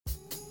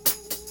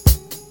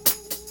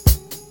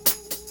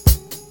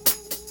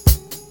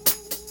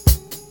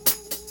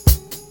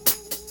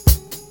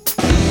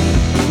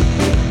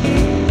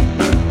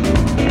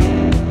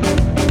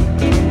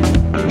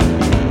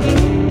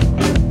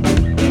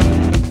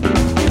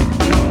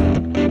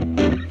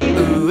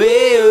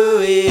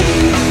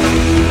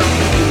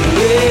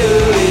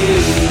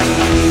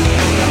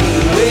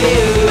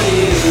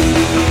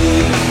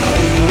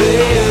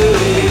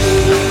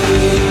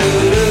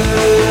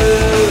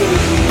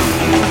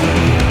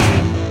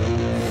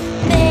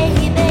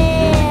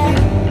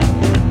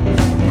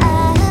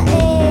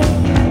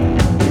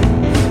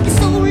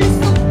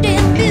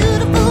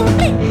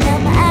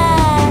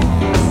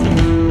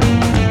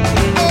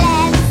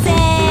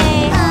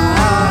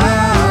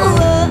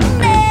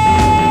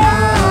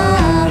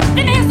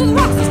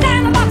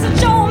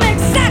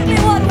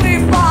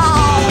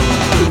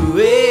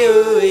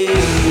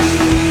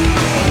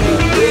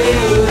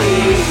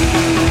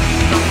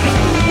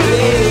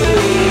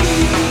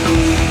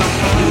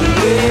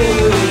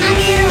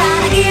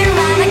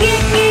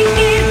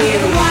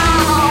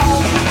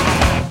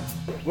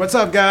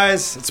What's up,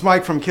 guys? It's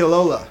Mike from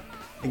Killola.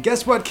 And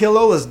guess what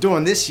Killola's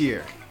doing this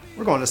year?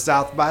 We're going to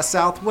South by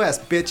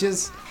Southwest,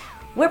 bitches.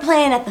 We're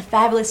playing at the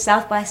fabulous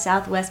South by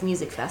Southwest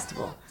Music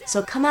Festival.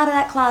 So come out of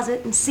that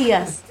closet and see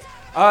us.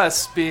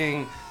 Us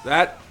being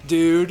that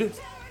dude,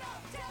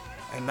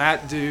 and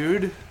that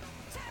dude,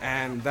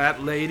 and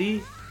that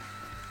lady,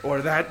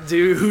 or that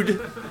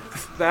dude,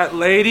 that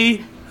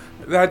lady,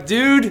 that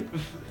dude,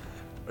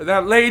 or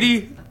that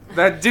lady,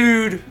 that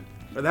dude,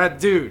 or that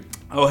dude.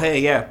 Oh,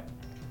 hey, yeah.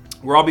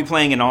 We'll all be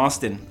playing in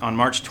Austin on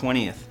March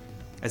 20th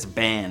as a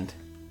band.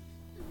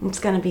 It's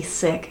gonna be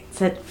sick.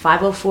 It's at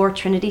 504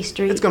 Trinity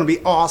Street. It's going to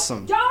be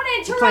awesome. Don't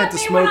We're playing at interrupt the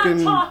me when I'm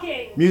Smokin'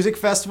 talking! Music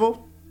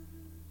Festival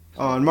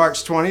on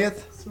March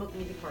 20th. Smoke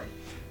Music Party.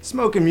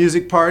 Smokin'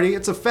 Music Party.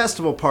 It's a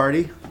festival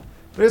party,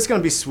 but it's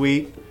going to be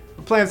sweet.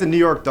 We're playing with the New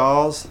York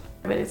Dolls.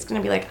 But it's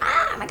gonna be like,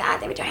 ah, my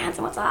God, David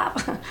Johansen, what's up?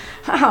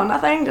 Oh,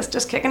 nothing,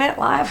 just kicking it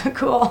live.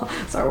 Cool.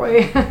 So are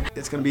we.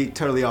 It's going to be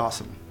totally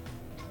awesome.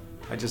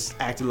 I just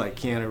acted like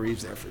Keanu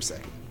Reeves there for a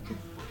second.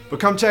 But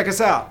come check us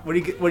out. What do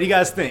you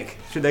guys think?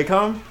 Should they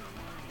come?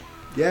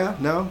 Yeah?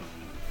 No?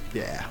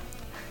 Yeah.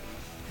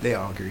 They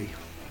all agree.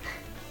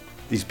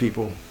 These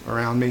people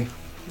around me,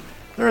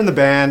 they're in the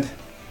band.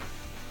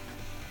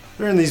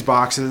 They're in these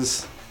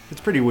boxes. It's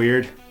pretty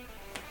weird,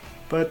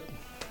 but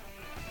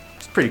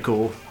it's pretty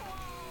cool.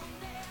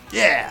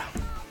 Yeah!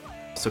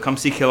 So come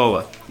see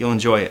Killola. You'll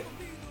enjoy it.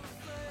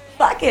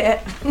 Fuck it.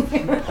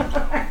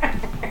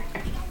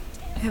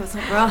 Hey, what's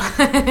up, bro?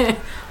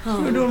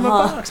 What doing in my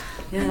box?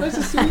 Yeah. Nice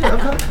to see you.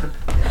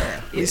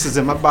 Yeah. Lisa's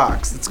in my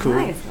box. It's cool.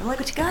 Nice. I like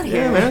what you got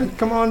here. Yeah, man.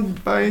 Come on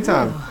by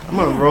anytime. I'm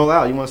gonna roll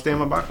out. You wanna stay in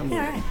my box? I'm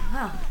Yeah, gonna-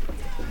 all right. Wow.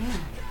 Yeah.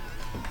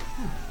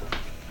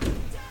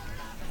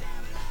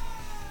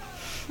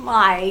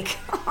 Mike.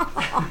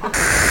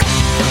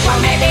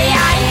 Well, maybe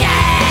I am.